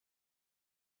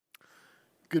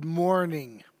Good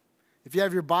morning. If you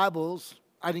have your Bibles,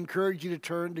 I'd encourage you to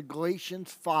turn to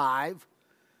Galatians 5,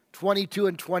 22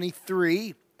 and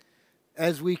 23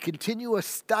 as we continue a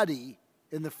study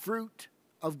in the fruit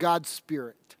of God's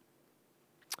Spirit.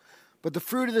 But the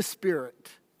fruit of the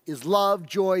Spirit is love,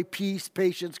 joy, peace,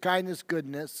 patience, kindness,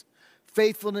 goodness,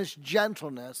 faithfulness,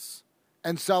 gentleness,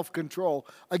 and self-control.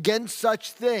 Against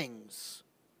such things,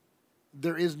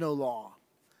 there is no law.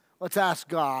 Let's ask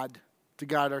God to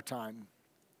guide our time.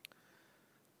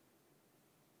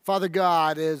 Father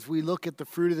God, as we look at the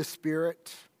fruit of the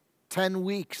Spirit, 10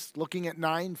 weeks looking at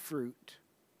 9 fruit,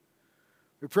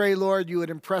 we pray, Lord, you would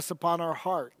impress upon our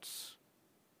hearts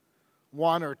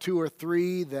 1 or 2 or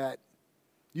 3 that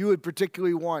you would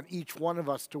particularly want each one of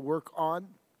us to work on,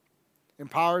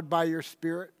 empowered by your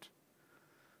Spirit,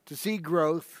 to see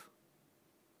growth,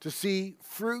 to see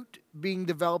fruit being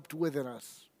developed within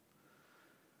us.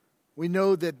 We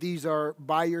know that these are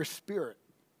by your Spirit.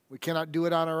 We cannot do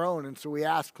it on our own, and so we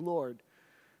ask, Lord,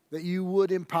 that you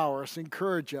would empower us,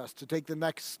 encourage us to take the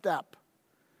next step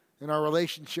in our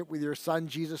relationship with your Son,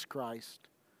 Jesus Christ.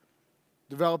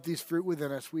 Develop these fruit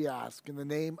within us, we ask, in the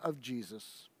name of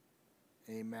Jesus.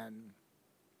 Amen.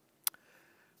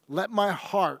 Let my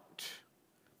heart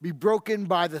be broken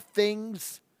by the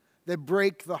things that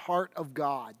break the heart of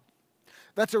God.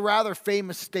 That's a rather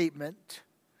famous statement.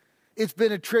 It's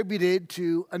been attributed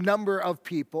to a number of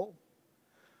people.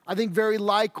 I think very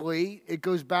likely it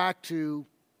goes back to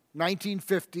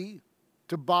 1950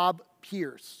 to Bob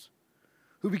Pierce,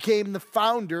 who became the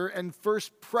founder and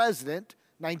first president,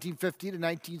 1950 to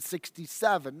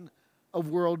 1967, of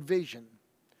World Vision.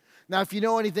 Now, if you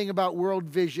know anything about World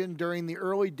Vision during the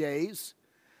early days,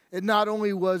 it not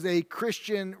only was a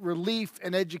Christian relief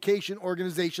and education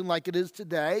organization like it is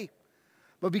today,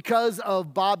 but because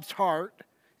of Bob's heart,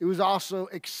 it was also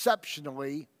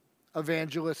exceptionally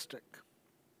evangelistic.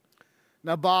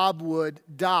 Now, Bob would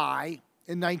die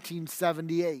in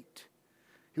 1978.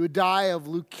 He would die of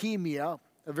leukemia,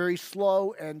 a very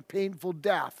slow and painful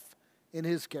death in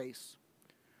his case.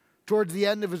 Towards the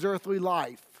end of his earthly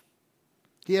life,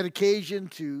 he had occasion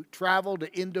to travel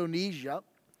to Indonesia.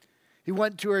 He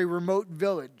went to a remote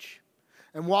village.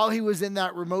 And while he was in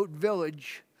that remote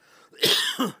village,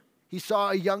 he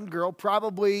saw a young girl,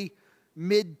 probably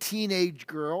mid-teenage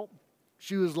girl.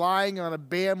 She was lying on a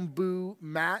bamboo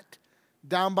mat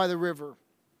down by the river.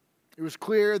 It was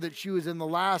clear that she was in the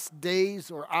last days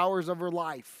or hours of her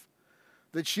life,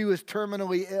 that she was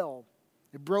terminally ill.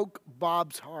 It broke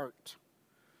Bob's heart.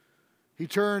 He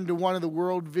turned to one of the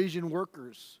World Vision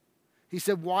workers. He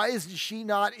said, "Why is she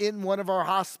not in one of our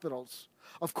hospitals?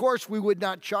 Of course we would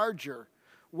not charge her.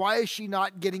 Why is she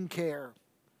not getting care?"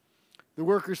 The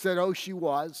worker said, "Oh, she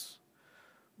was.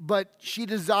 But she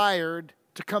desired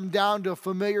to come down to a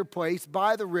familiar place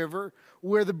by the river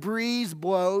where the breeze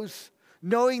blows.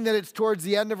 Knowing that it's towards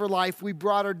the end of her life, we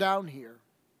brought her down here."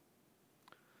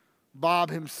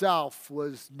 Bob himself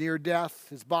was near death.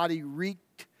 His body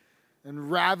reeked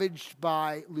and ravaged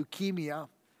by leukemia.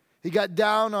 He got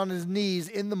down on his knees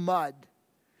in the mud.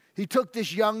 He took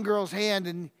this young girl's hand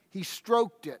and he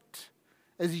stroked it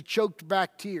as he choked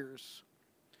back tears.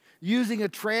 Using a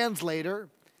translator,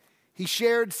 he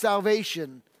shared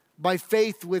salvation by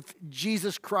faith with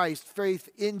Jesus Christ, faith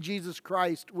in Jesus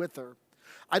Christ with her.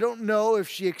 I don't know if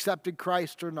she accepted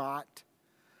Christ or not,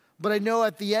 but I know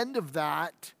at the end of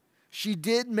that, she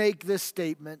did make this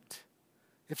statement: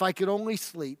 "If I could only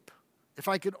sleep, if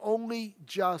I could only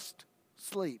just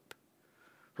sleep."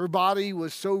 Her body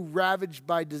was so ravaged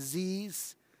by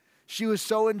disease, she was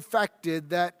so infected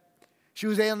that she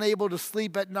was unable to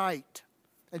sleep at night,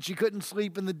 and she couldn't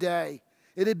sleep in the day.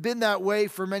 It had been that way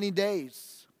for many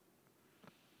days.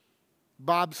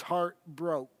 Bob's heart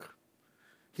broke.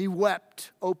 He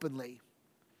wept openly.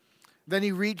 Then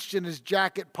he reached in his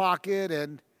jacket pocket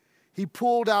and he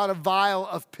pulled out a vial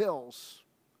of pills.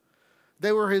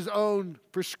 They were his own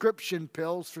prescription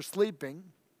pills for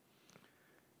sleeping.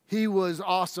 He was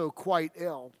also quite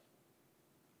ill.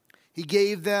 He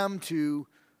gave them to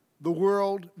the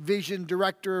World Vision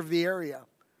director of the area.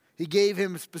 He gave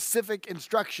him specific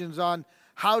instructions on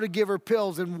how to give her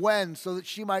pills and when so that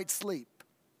she might sleep.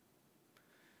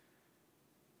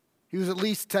 He was at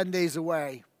least 10 days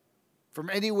away from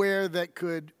anywhere that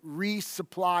could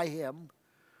resupply him.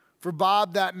 For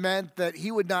Bob, that meant that he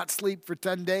would not sleep for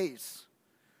 10 days.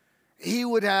 He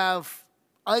would have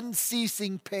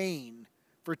unceasing pain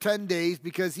for 10 days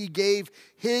because he gave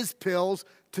his pills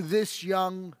to this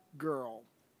young girl.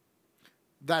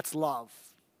 That's love.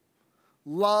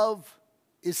 Love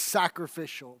is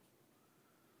sacrificial.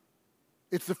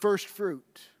 It's the first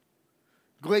fruit.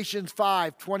 Galatians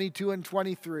 5, 22 and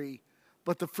 23.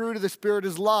 But the fruit of the Spirit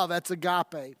is love. That's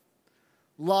agape.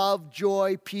 Love,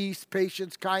 joy, peace,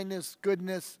 patience, kindness,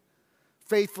 goodness,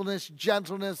 faithfulness,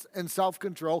 gentleness, and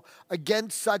self-control.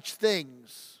 Against such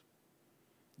things,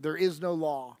 there is no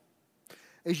law.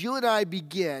 As you and I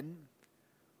begin,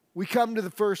 we come to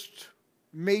the first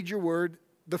major word,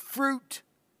 the fruit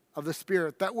of the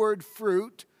Spirit. That word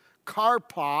fruit,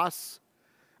 karpos,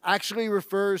 actually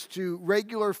refers to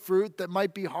regular fruit that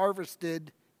might be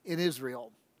harvested in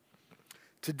Israel.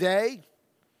 Today,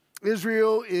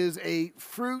 Israel is a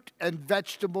fruit and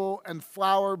vegetable and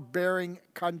flower-bearing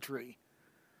country.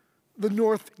 The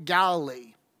North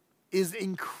Galilee is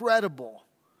incredible.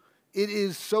 It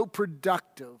is so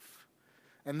productive.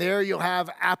 And there you'll have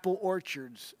apple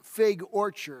orchards, fig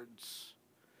orchards,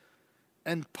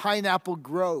 and pineapple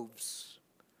groves.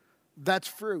 That's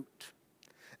fruit.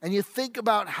 And you think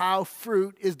about how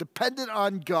fruit is dependent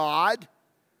on God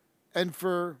and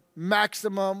for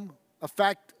maximum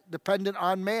effect dependent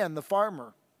on man, the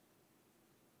farmer.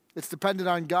 It's dependent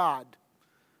on God.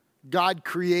 God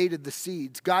created the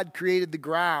seeds. God created the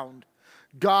ground.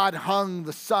 God hung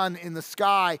the sun in the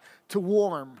sky to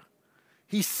warm.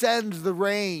 He sends the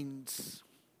rains.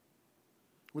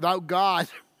 Without God,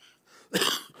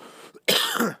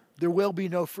 there will be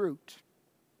no fruit.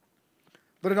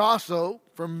 But it also,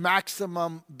 for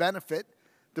maximum benefit,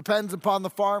 depends upon the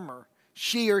farmer.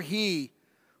 She or he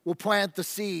will plant the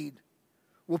seed,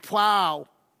 will plow,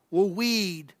 will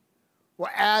weed, will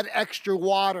add extra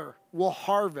water, will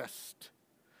harvest.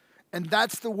 And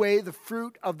that's the way the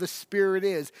fruit of the Spirit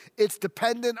is. It's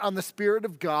dependent on the Spirit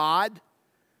of God.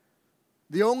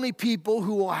 The only people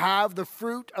who will have the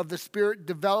fruit of the Spirit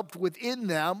developed within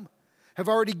them have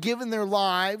already given their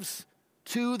lives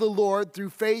to the Lord through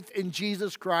faith in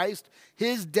Jesus Christ,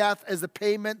 his death as the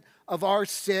payment of our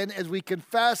sin. As we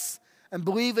confess and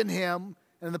believe in him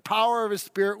and the power of his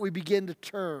Spirit, we begin to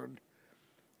turn.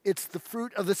 It's the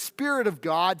fruit of the Spirit of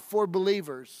God for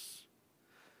believers.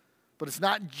 But it's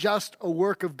not just a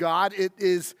work of God. It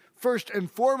is first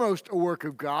and foremost a work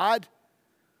of God.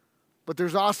 But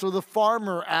there's also the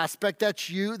farmer aspect. That's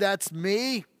you, that's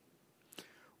me.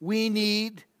 We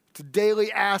need to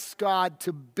daily ask God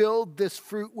to build this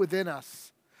fruit within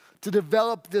us, to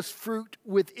develop this fruit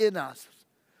within us,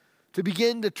 to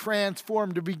begin to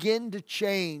transform, to begin to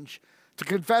change, to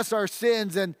confess our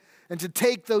sins and to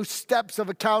take those steps of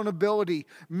accountability,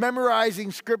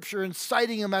 memorizing Scripture and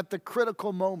citing them at the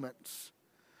critical moments.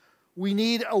 We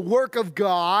need a work of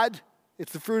God.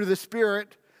 It's the fruit of the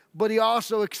Spirit, but he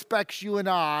also expects you and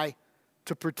I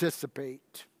to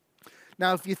participate.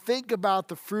 Now, if you think about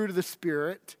the fruit of the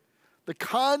Spirit, the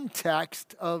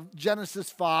context of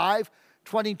Genesis 5,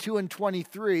 22 and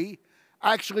 23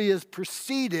 actually is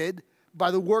preceded by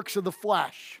the works of the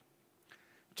flesh.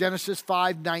 Genesis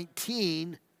 5,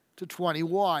 19 to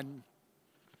 21.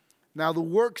 Now the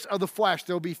works of the flesh,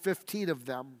 there'll be 15 of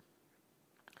them.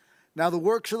 Now the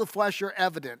works of the flesh are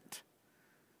evident: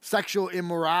 sexual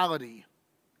immorality,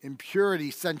 impurity,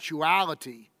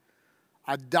 sensuality,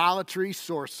 idolatry,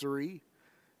 sorcery,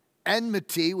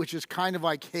 enmity, which is kind of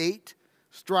like hate,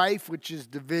 strife, which is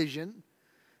division,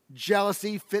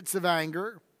 jealousy, fits of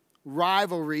anger,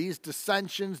 rivalries,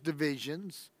 dissensions,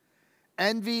 divisions,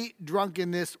 envy,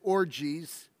 drunkenness,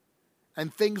 orgies,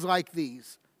 and things like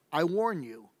these. I warn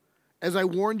you, as I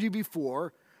warned you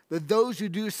before, that those who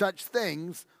do such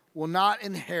things will not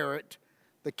inherit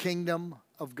the kingdom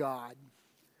of God.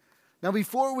 Now,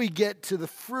 before we get to the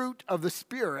fruit of the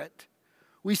Spirit,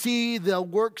 we see the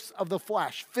works of the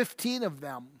flesh, 15 of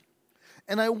them.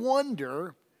 And I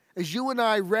wonder, as you and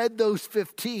I read those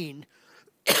 15,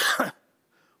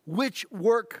 which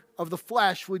work of the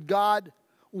flesh would God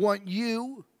want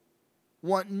you,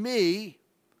 want me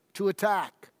to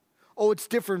attack? Oh, it's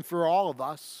different for all of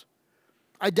us.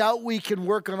 I doubt we can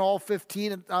work on all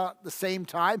 15 at the same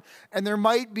time. And there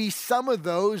might be some of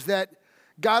those that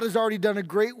God has already done a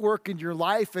great work in your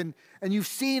life and you've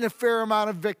seen a fair amount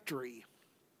of victory.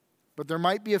 But there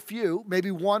might be a few, maybe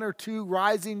one or two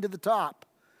rising to the top.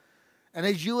 And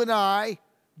as you and I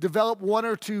develop one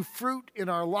or two fruit in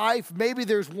our life, maybe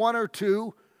there's one or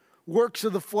two works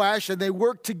of the flesh and they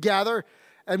work together,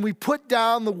 and we put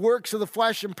down the works of the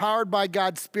flesh empowered by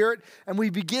God's Spirit, and we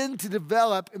begin to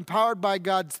develop, empowered by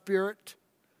God's Spirit,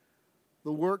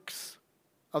 the works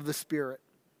of the Spirit.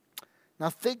 Now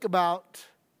think about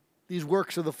these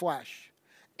works of the flesh.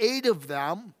 8 of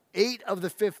them, 8 of the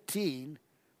 15,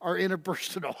 are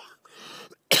interpersonal.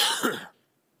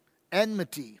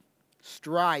 Enmity,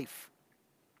 strife,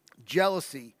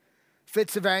 jealousy,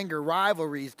 fits of anger,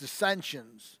 rivalries,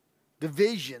 dissensions,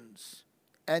 divisions,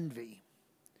 envy.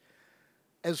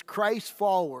 As Christ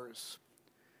followers,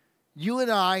 You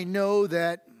and I know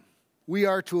that we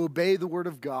are to obey the Word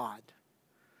of God.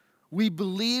 We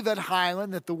believe at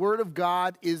Highland that the Word of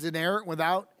God is inerrant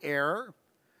without error,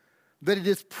 that it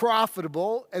is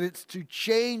profitable, and it's to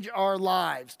change our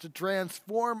lives, to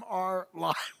transform our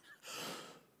lives.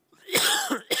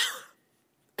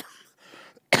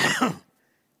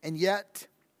 And yet,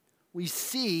 we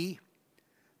see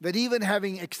that even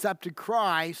having accepted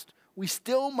Christ, we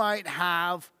still might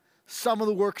have some of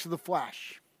the works of the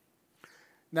flesh.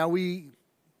 Now, we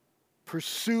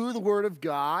pursue the Word of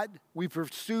God. We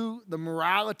pursue the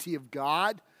morality of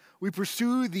God. We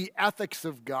pursue the ethics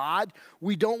of God.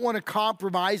 We don't want to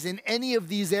compromise in any of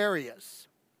these areas.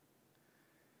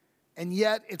 And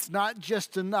yet, it's not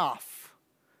just enough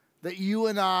that you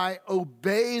and I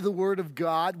obey the Word of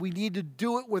God. We need to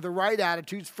do it with the right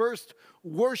attitudes. First,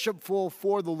 worshipful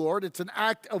for the Lord. It's an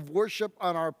act of worship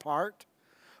on our part.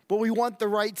 But we want the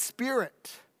right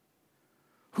spirit.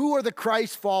 Who are the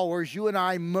Christ followers you and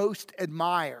I most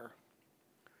admire?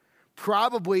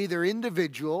 Probably they're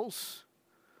individuals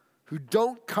who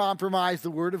don't compromise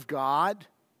the Word of God,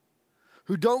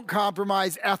 who don't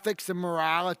compromise ethics and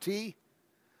morality,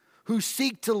 who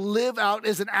seek to live out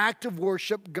as an act of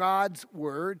worship God's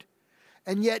Word,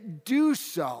 and yet do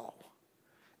so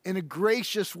in a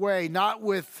gracious way, not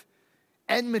with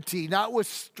enmity, not with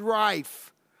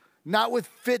strife, not with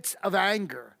fits of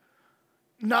anger,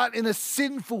 not in a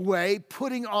sinful way,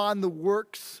 putting on the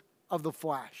works of the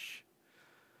flesh.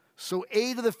 So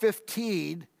 8 of the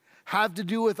 15 have to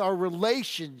do with our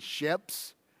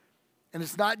relationships, and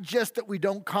it's not just that we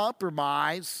don't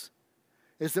compromise,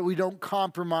 it's that we don't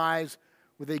compromise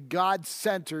with a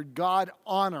God-centered,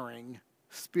 God-honoring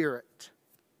spirit.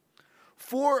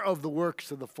 4 of the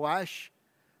works of the flesh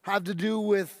have to do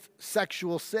with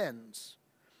sexual sins,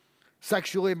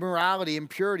 sexual immorality,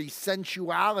 impurity,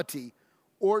 sensuality,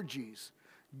 orgies.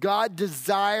 God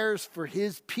desires for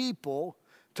his people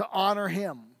to honor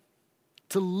him,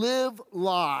 to live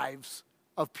lives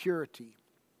of purity.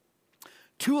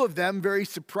 2 of them, very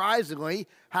surprisingly,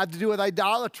 have to do with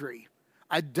idolatry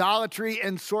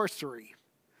and sorcery.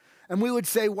 And we would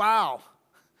say, wow,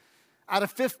 out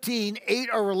of 15, 8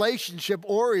 are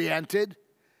relationship-oriented,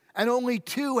 and only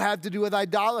 2 have to do with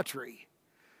idolatry.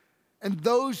 And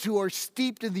those who are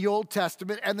steeped in the Old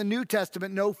Testament and the New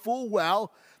Testament know full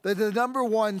well that the number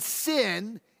one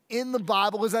sin in the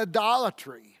Bible is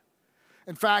idolatry.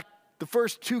 In fact, the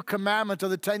first 2 commandments of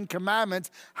the 10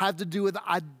 commandments have to do with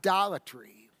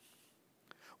idolatry.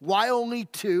 Why only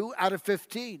 2 out of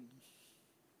 15?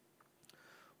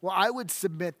 Well, I would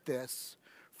submit this.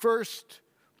 First,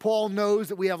 Paul knows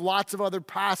that we have lots of other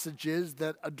passages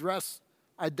that address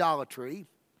idolatry.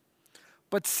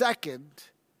 But second,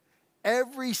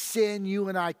 every sin you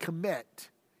and I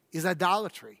commit is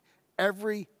idolatry.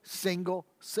 Every single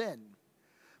sin.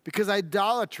 Because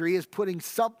idolatry is putting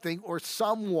something or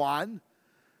someone,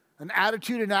 an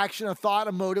attitude, an action, a thought,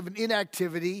 a motive, an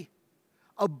inactivity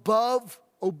above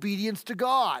obedience to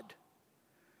God.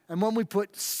 And when we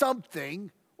put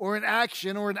something or an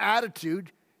action or an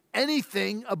attitude,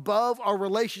 anything above our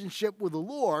relationship with the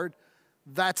Lord,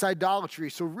 that's idolatry.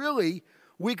 So really,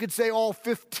 we could say all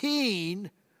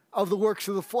 15 of the works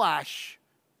of the flesh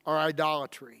are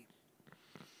idolatry.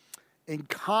 In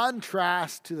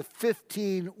contrast to the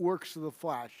 15 works of the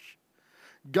flesh,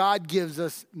 God gives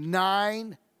us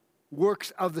 9 works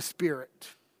of the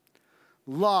Spirit.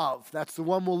 Love, that's the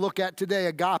one we'll look at today,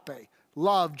 agape.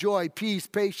 Love, joy, peace,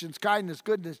 patience, kindness,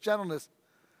 goodness, gentleness,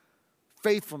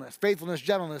 faithfulness,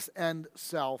 gentleness, and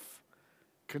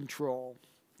self-control.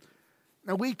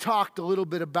 Now, we talked a little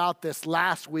bit about this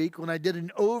last week when I did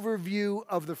an overview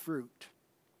of the fruit.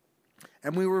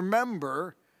 And we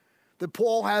remember that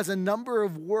Paul has a number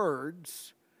of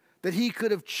words that he could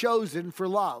have chosen for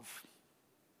love.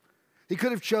 He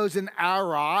could have chosen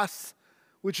eros,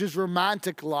 which is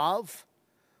romantic love,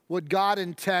 what God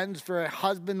intends for a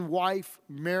husband-wife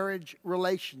marriage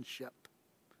relationship.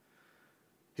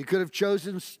 He could have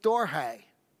chosen storge.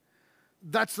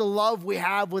 That's the love we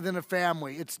have within a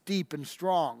family. It's deep and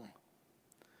strong.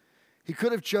 He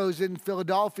could have chosen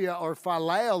Philadelphia or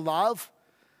phileo love.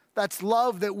 That's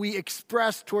love that we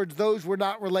express towards those we're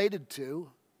not related to.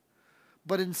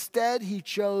 But instead, he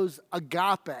chose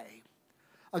agape.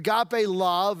 Agape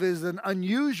love is an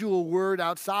unusual word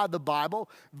outside the Bible,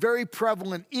 very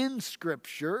prevalent in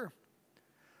Scripture,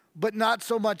 but not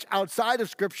so much outside of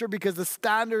Scripture because the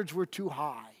standards were too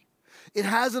high. It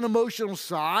has an emotional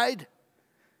side.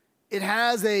 It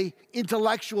has an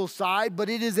intellectual side, but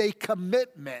it is a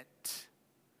commitment.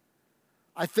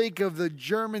 I think of the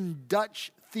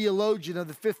German-Dutch theologian of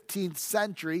the 15th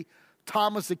century,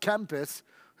 Thomas à Kempis,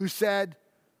 who said,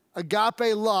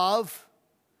 Agape love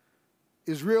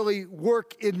is really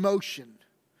work in motion.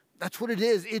 That's what it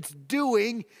is. It's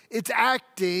doing, it's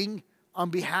acting on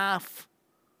behalf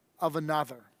of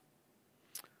another.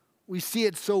 We see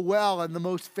it so well in the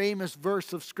most famous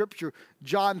verse of Scripture,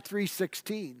 John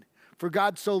 3:16. For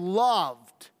God so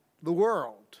loved the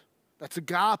world, that's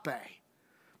agape.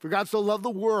 For God so loved the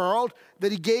world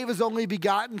that he gave his only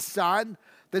begotten Son,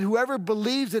 that whoever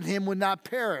believes in him would not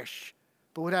perish,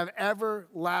 but would have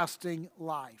everlasting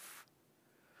life.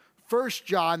 1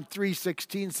 John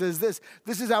 3:16 says this.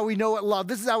 This is how we know what love,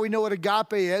 this is how we know what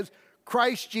agape is.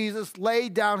 Christ Jesus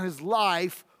laid down his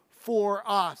life for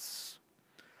us.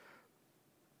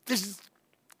 This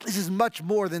is much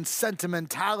more than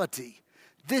sentimentality.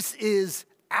 This is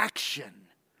action.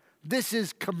 This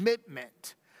is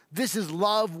commitment. This is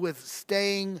love with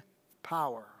staying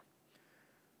power.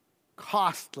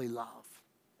 Costly love.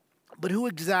 But who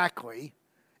exactly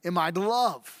am I to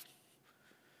love?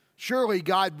 Surely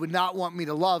God would not want me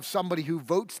to love somebody who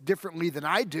votes differently than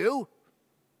I do.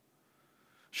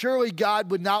 Surely God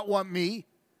would not want me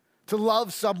to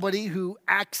love somebody who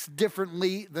acts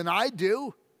differently than I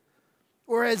do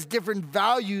or has different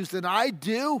values than I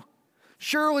do.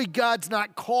 Surely God's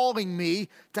not calling me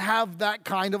to have that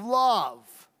kind of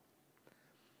love.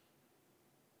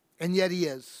 And yet he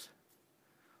is.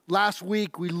 Last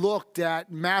week we looked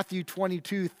at Matthew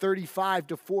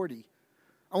 22:35-40.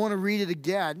 I want to read it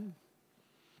again.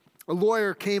 A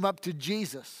lawyer came up to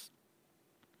Jesus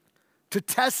to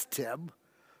test him.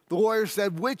 The lawyer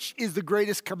said, which is the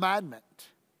greatest commandment?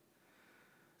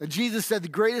 And Jesus said, the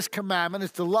greatest commandment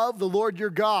is to love the Lord your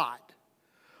God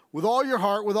with all your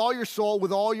heart, with all your soul,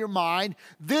 with all your mind.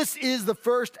 This is the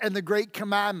first and the great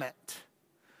commandment.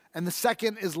 And the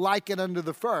second is like it unto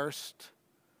the first.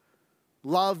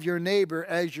 Love your neighbor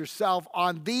as yourself.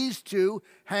 On these two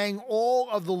hang all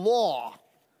of the law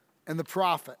and the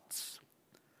prophets.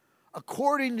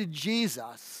 According to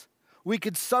Jesus, we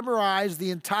could summarize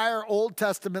the entire Old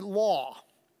Testament law.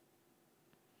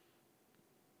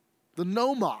 The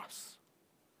Nomos,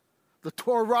 the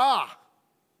Torah.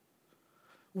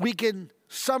 We can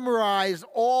summarize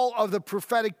all of the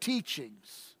prophetic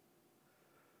teachings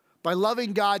by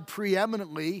loving God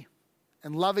preeminently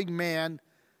and loving man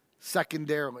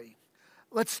secondarily.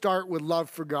 Let's start with love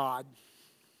for God.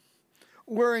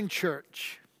 We're in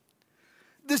church.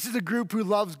 This is a group who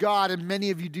loves God, and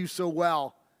many of you do so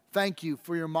well. Thank you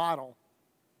for your model.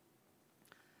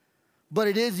 But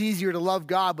it is easier to love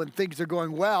God when things are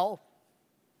going well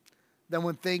than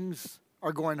when things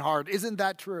are going hard. Isn't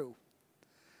that true?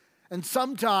 And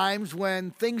sometimes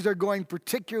when things are going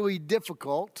particularly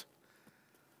difficult,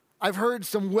 I've heard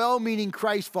some well-meaning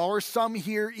Christ followers, some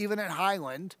here even at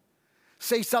Highland,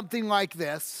 say something like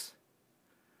this: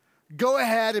 go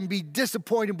ahead and be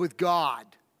disappointed with God.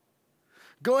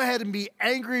 Go ahead and be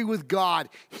angry with God.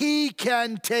 He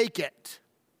can take it.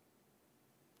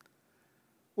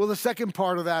 Well, the second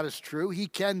part of that is true. He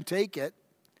can take it.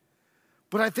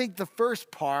 But I think the first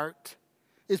part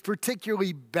is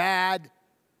particularly bad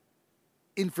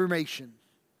information.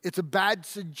 It's a bad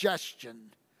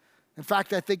suggestion. In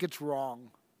fact, I think it's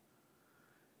wrong.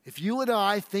 If you and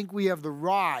I think we have the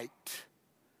right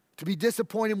to be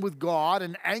disappointed with God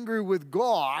and angry with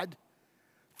God,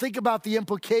 think about the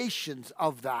implications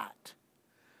of that.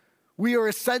 We are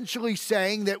essentially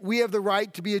saying that we have the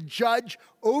right to be a judge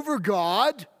over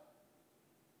God.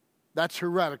 That's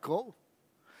heretical.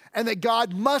 And that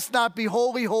God must not be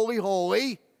holy, holy,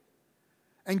 holy.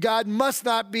 And God must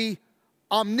not be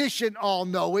omniscient,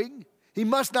 all-knowing. He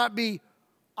must not be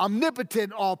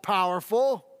omnipotent,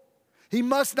 all-powerful. He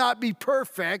must not be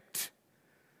perfect.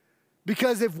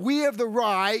 Because if we have the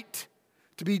right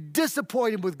to be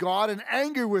disappointed with God and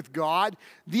angry with God,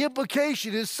 the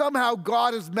implication is somehow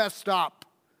God is messed up.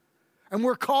 And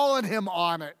we're calling him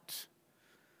on it.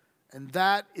 And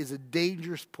that is a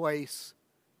dangerous place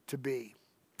to be.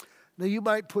 Now you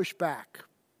might push back.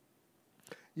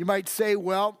 You might say,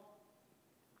 well,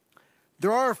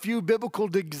 there are a few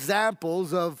biblical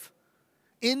examples of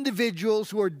individuals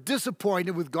who are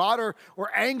disappointed with God or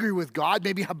angry with God,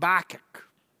 maybe Habakkuk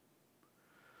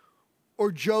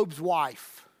or Job's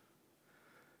wife.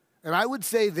 And I would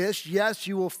say this: yes,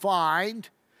 you will find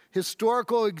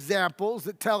historical examples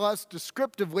that tell us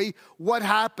descriptively what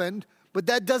happened, but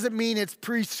that doesn't mean it's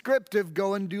prescriptive,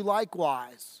 go and do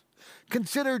likewise.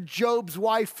 Consider Job's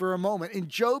wife for a moment. In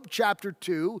Job chapter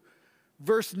 2,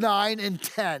 verse 9 and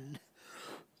 10,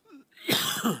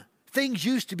 things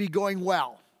used to be going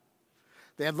well.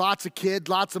 They had lots of kids,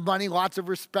 lots of money, lots of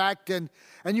respect, and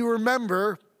you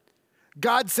remember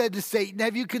God said to Satan,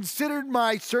 have you considered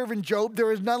my servant Job?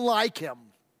 There is none like him.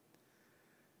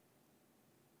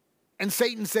 And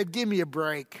Satan said, give me a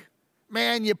break.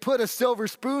 Man, you put a silver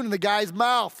spoon in the guy's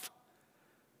mouth.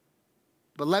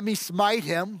 But let me smite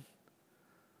him.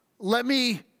 Let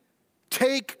me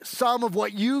take some of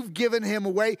what you've given him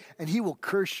away, and he will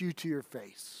curse you to your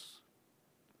face.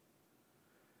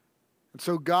 And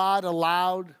so God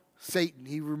allowed Satan.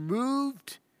 He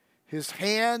removed his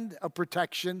hand of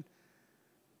protection,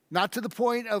 not to the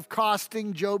point of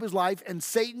costing Job his life, and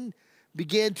Satan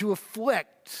began to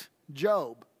afflict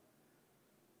Job.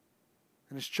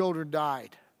 And his children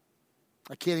died.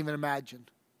 I can't even imagine.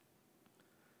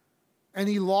 And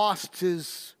he lost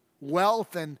his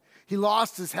wealth, and he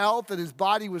lost his health, and his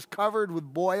body was covered with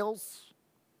boils.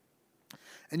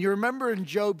 And you remember in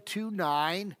Job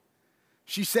 2:9,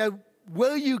 she said,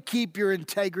 will you keep your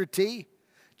integrity?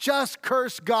 Just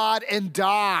curse God and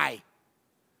die.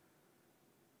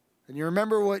 And you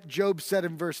remember what Job said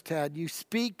in verse 10, you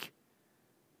speak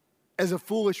as a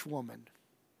foolish woman.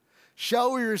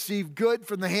 Shall we receive good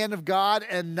from the hand of God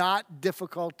and not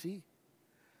difficulty?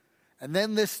 And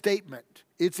then this statement.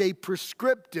 It's a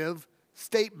prescriptive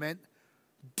statement,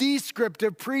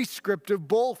 descriptive, prescriptive,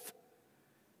 both.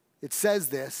 It says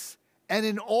this, and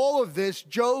in all of this,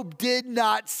 Job did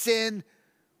not sin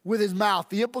with his mouth.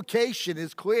 The implication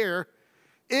is clear.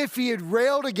 If he had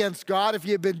railed against God, if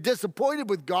he had been disappointed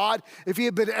with God, if he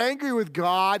had been angry with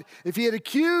God, if he had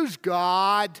accused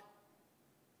God,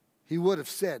 he would have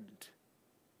sinned.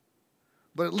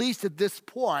 But at least at this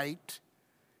point,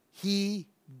 he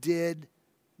did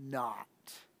not.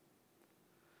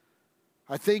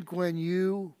 I think when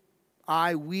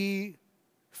we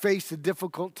face a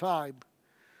difficult time,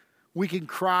 we can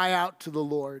cry out to the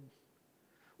Lord.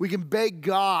 We can beg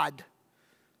God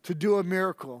to do a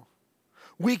miracle.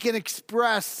 We can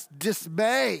express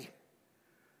dismay.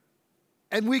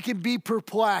 And we can be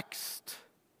perplexed.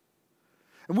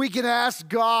 And we can ask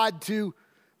God to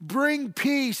bring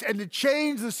peace and to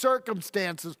change the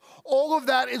circumstances. All of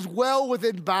that is well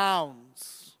within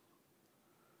bounds.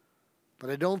 But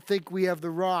I don't think we have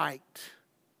the right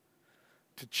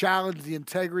to challenge the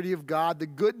integrity of God, the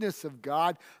goodness of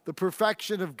God, the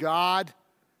perfection of God,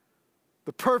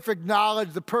 the perfect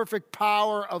knowledge, the perfect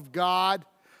power of God,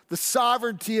 the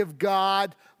sovereignty of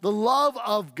God, the love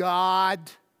of God,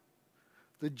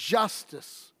 the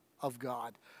justice of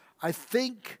God. I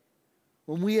think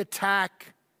when we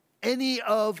attack any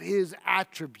of his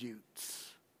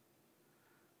attributes,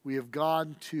 we have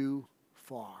gone too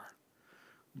far.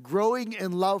 Growing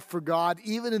in love for God,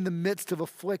 even in the midst of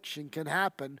affliction, can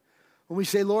happen when we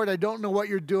say, Lord, I don't know what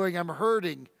you're doing. I'm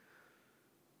hurting.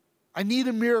 I need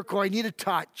a miracle. I need a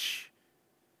touch.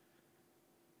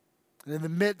 And in the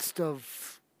midst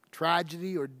of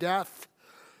tragedy or death,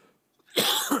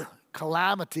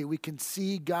 calamity, we can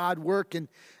see God work, and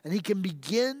he can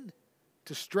begin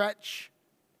to stretch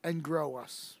and grow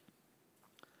us.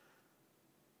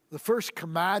 The first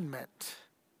commandment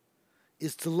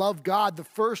is to love God. The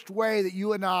first way that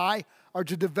you and I are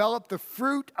to develop the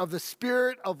fruit of the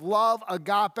Spirit of love,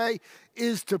 agape,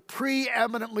 is to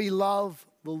preeminently love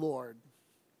the Lord.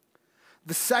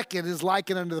 The second is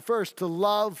likened unto the first, to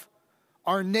love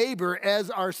our neighbor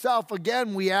as ourselves.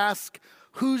 Again, we ask,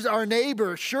 who's our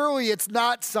neighbor? Surely it's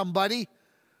not somebody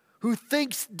who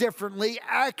thinks differently,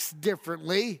 acts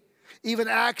differently, even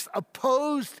acts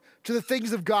opposed to the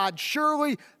things of God.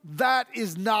 Surely that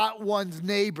is not one's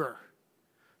neighbor.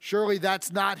 Surely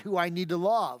that's not who I need to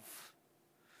love.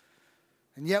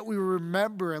 And yet we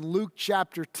remember in Luke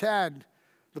chapter 10,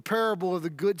 the parable of the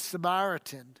Good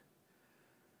Samaritan.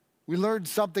 We learned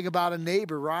something about a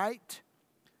neighbor, right?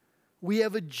 We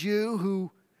have a Jew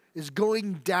who is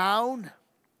going down,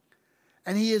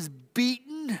 and he is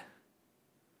beaten,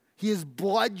 he is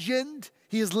bludgeoned,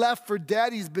 he is left for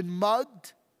dead, he's been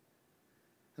mugged.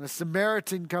 And a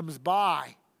Samaritan comes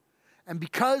by. And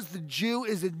because the Jew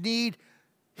is in need,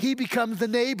 he becomes the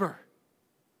neighbor.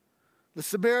 The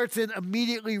Samaritan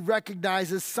immediately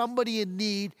recognizes somebody in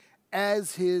need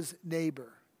as his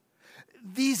neighbor.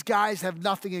 These guys have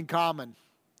nothing in common.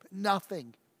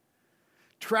 Nothing.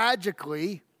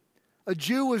 Tragically, a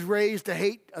Jew was raised to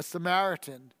hate a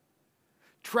Samaritan.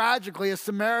 Tragically, a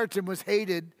Samaritan was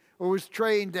hated or was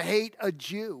trained to hate a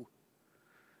Jew.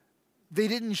 They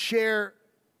didn't share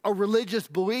a religious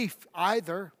belief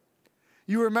either.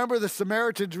 You remember the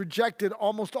Samaritans rejected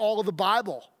almost all of the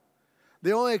Bible.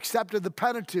 They only accepted the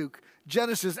Pentateuch,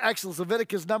 Genesis, Exodus,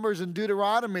 Leviticus, Numbers, and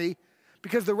Deuteronomy,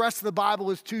 because the rest of the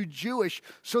Bible is too Jewish.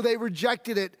 So they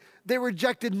rejected it. They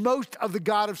rejected most of the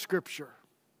God of Scripture.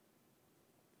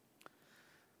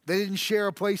 They didn't share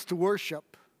a place to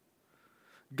worship.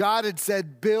 God had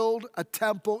said, build a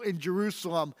temple in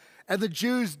Jerusalem. And the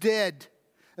Jews did.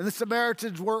 And the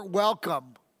Samaritans weren't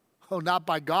welcome. Oh, not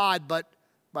by God, but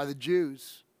by the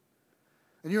Jews.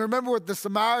 And you remember what the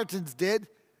Samaritans did?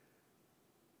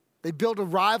 They built a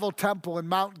rival temple in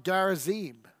Mount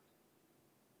Gerizim.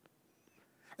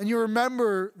 And you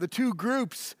remember the two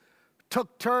groups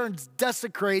took turns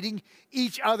desecrating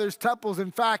each other's temples. In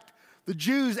fact, the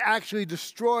Jews actually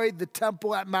destroyed the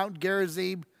temple at Mount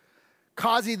Gerizim,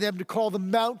 causing them to call the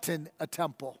mountain a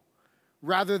temple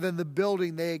rather than the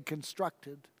building they had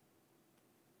constructed.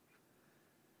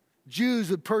 Jews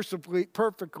would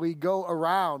perfectly go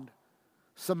around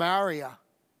Samaria.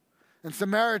 And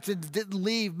Samaritans didn't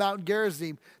leave Mount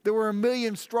Gerizim. There were 1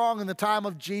 million strong in the time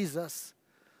of Jesus.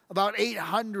 About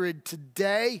 800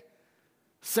 today.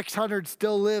 600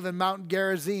 still live in Mount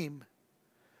Gerizim.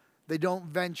 They don't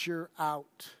venture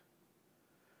out.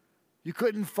 You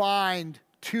couldn't find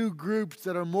two groups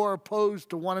that are more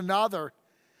opposed to one another.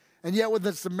 And yet when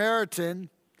the Samaritan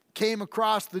came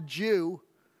across the Jew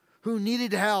who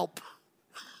needed help,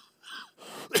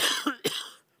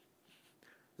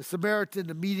 the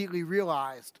Samaritan immediately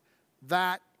realized,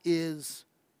 that is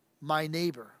my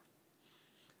neighbor.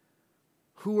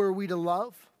 Who are we to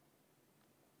love?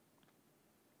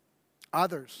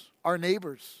 Others, our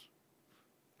neighbors.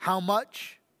 How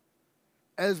much?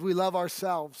 As we love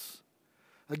ourselves.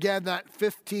 Again, that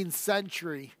 15th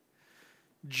century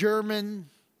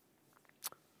German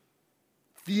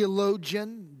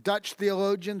theologian, Dutch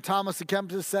theologian, Thomas à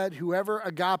Kempis said, whoever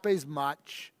agapes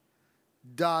much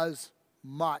does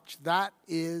much. That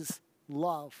is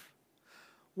love.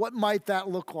 What might that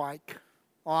look like?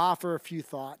 I'll offer a few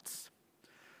thoughts.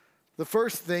 The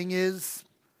first thing is,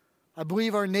 I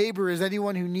believe our neighbor is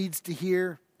anyone who needs to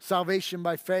hear salvation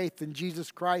by faith in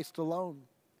Jesus Christ alone.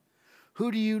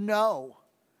 Who do you know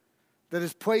that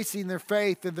is placing their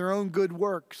faith in their own good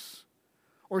works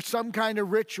or some kind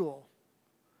of ritual,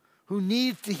 who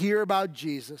needs to hear about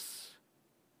Jesus?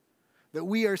 That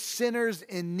we are sinners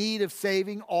in need of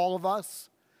saving, all of us.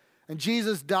 And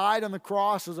Jesus died on the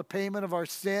cross as a payment of our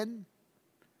sin,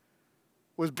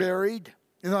 was buried,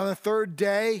 and on the third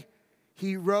day,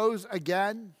 he rose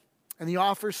again, and he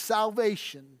offers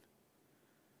salvation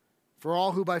for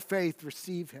all who by faith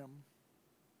receive him.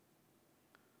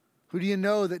 Who do you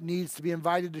know that needs to be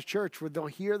invited to church where they'll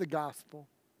hear the gospel?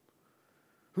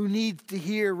 Who needs to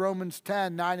hear Romans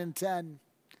 10, 9 and 10?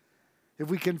 If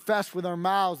we confess with our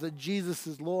mouths that Jesus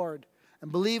is Lord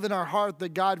and believe in our heart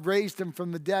that God raised him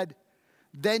from the dead,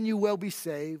 then you will be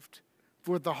saved.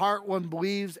 For with the heart one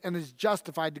believes and is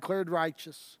justified, declared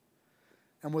righteous.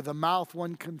 And with the mouth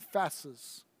one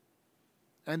confesses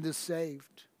and is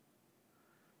saved.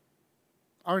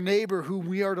 Our neighbor whom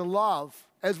we are to love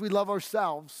as we love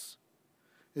ourselves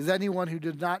is anyone who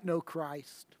does not know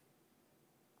Christ.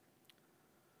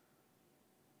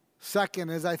 Second,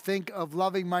 as I think of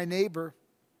loving my neighbor,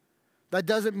 that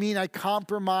doesn't mean I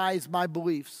compromise my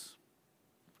beliefs.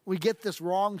 We get this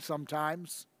wrong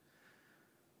sometimes.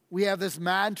 We have this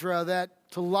mantra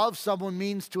that to love someone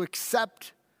means to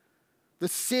accept the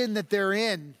sin that they're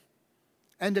in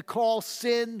and to call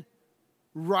sin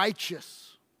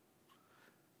righteous.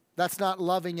 That's not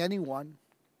loving anyone.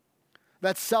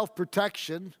 That's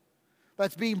self-protection.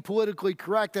 That's being politically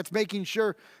correct. That's making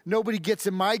sure nobody gets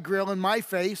in my grill, in my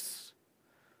face.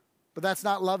 But that's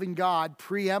not loving God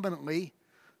preeminently.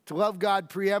 To love God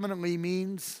preeminently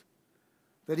means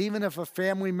that even if a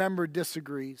family member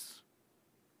disagrees,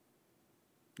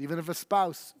 even if a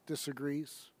spouse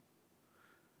disagrees,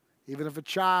 even if a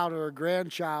child or a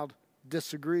grandchild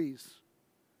disagrees,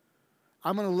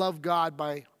 I'm going to love God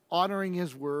by honoring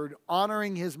his word,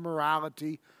 honoring his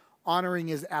morality, honoring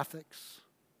his ethics.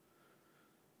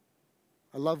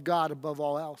 I love God above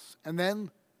all else. And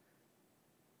then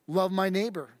love my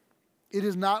neighbor. It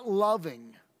is not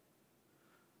loving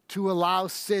to allow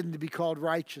sin to be called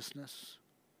righteousness.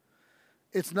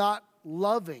 It's not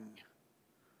loving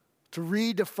to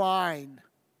redefine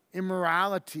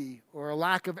immorality or a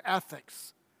lack of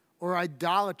ethics or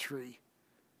idolatry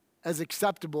as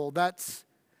acceptable. That's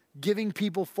giving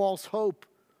people false hope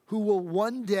who will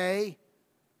one day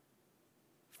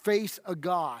face a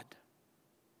God,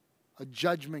 a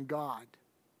judgment God.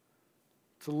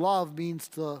 To love means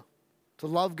to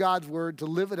love God's word, to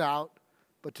live it out,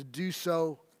 but to do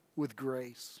so with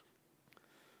grace.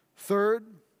 Third,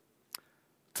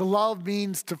 to love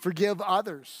means to forgive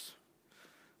others.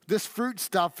 This fruit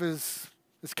stuff is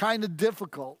kind of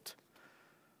difficult.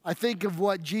 I think of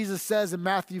what Jesus says in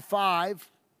Matthew 5,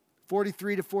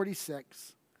 43 to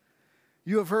 46.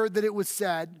 You have heard that it was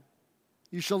said,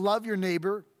 you shall love your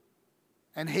neighbor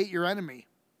and hate your enemy.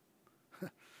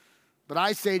 But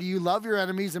I say to you, love your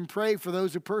enemies and pray for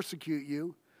those who persecute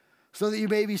you, so that you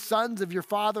may be sons of your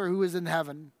Father who is in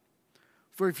heaven.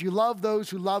 For if you love those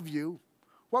who love you,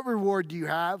 what reward do you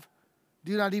have?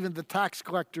 Do not even the tax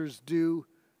collectors do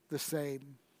the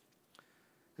same?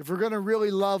 If we're going to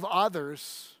really love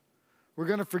others, we're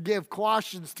going to forgive.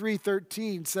 Colossians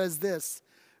 3:13 says this,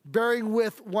 bearing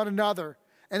with one another.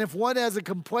 And if one has a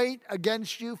complaint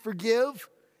against you, forgive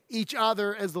each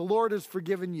other as the Lord has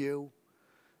forgiven you.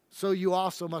 So you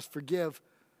also must forgive.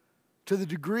 To the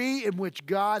degree in which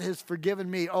God has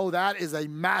forgiven me, oh, that is a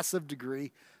massive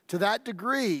degree. To that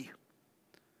degree,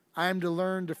 I am to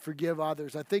learn to forgive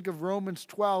others. I think of Romans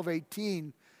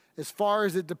 12:18. As far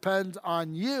as it depends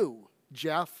on you,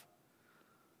 Jeff,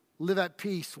 live at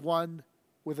peace one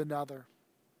with another.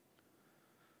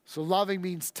 So loving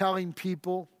means telling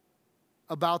people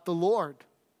about the Lord.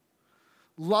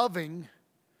 Loving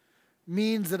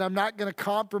means that I'm not going to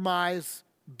compromise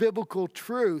biblical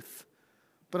truth,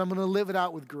 but I'm going to live it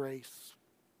out with grace.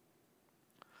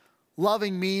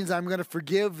 Loving means I'm going to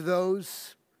forgive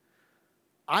those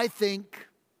I think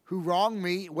who wrong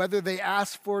me, whether they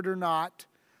ask for it or not.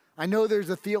 I know there's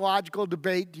a theological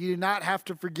debate. You do not have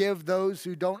to forgive those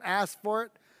who don't ask for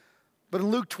it. But in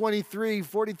Luke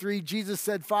 23:43, Jesus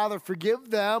said, Father, forgive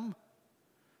them.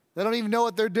 They don't even know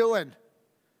what they're doing.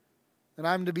 And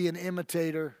I'm to be an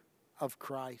imitator of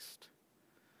Christ.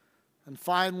 And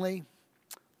finally,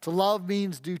 to love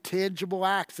means do tangible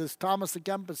acts, as Thomas à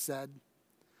Kempis said.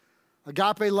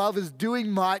 Agape love is doing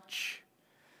much.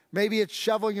 Maybe it's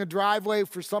shoveling a driveway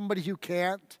for somebody who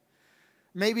can't.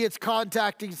 Maybe it's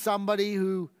contacting somebody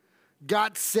who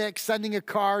got sick, sending a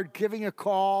card, giving a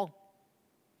call.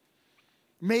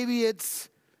 Maybe it's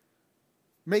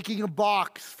making a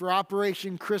box for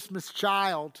Operation Christmas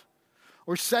Child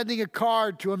or sending a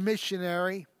card to a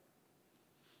missionary.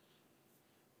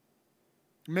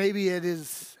 Maybe it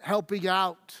is helping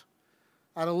out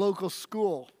at a local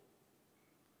school.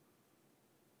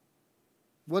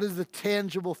 What is the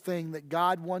tangible thing that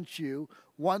God wants you,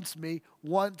 wants me,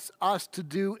 wants us to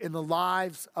do in the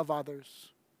lives of others?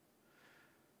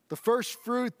 The first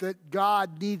fruit that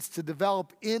God needs to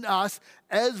develop in us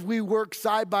as we work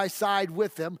side by side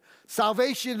with Him.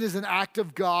 Salvation is an act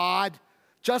of God.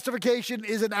 Justification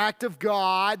is an act of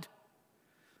God.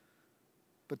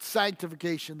 But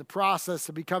sanctification, the process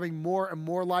of becoming more and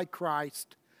more like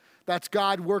Christ, that's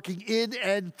God working in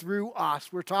and through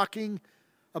us. We're talking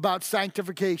about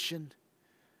sanctification.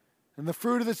 And the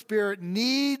fruit of the Spirit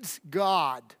needs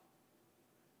God,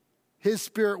 His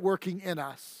Spirit working in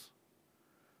us.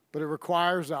 But it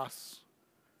requires us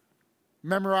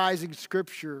memorizing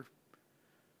Scripture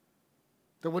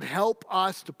that would help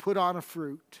us to put on a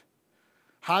fruit,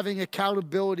 having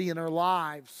accountability in our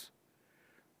lives,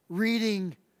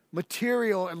 reading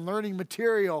material and learning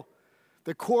material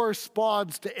that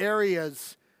corresponds to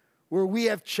areas where we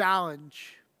have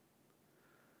challenge.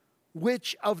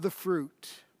 Which of the fruit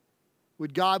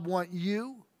would God want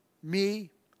you, me,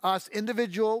 us,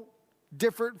 individual,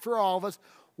 different for all of us?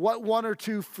 What one or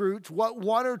two fruits, what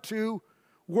one or two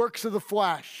works of the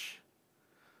flesh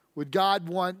would God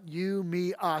want you,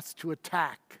 me, us to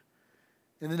attack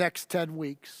in the next 10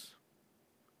 weeks?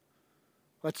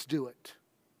 Let's do it.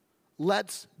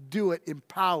 Let's do it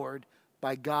empowered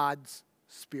by God's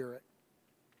Spirit.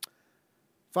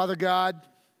 Father God,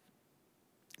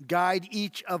 guide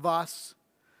each of us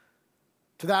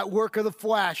to that work of the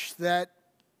flesh that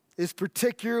is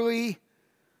particularly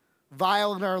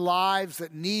vile in our lives,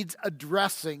 that needs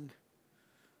addressing.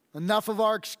 Enough of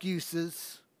our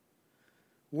excuses.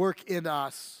 Work in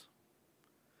us.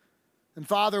 And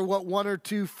Father, what one or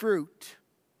two fruit,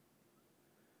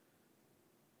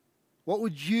 what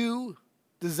would you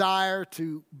desire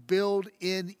to build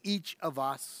in each of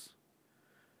us?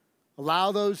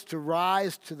 Allow those to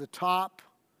rise to the top,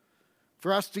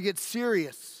 for us to get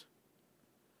serious,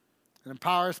 and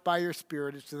empower us by your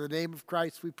Spirit. It's in the name of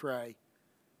Christ we pray.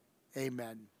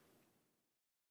 Amen.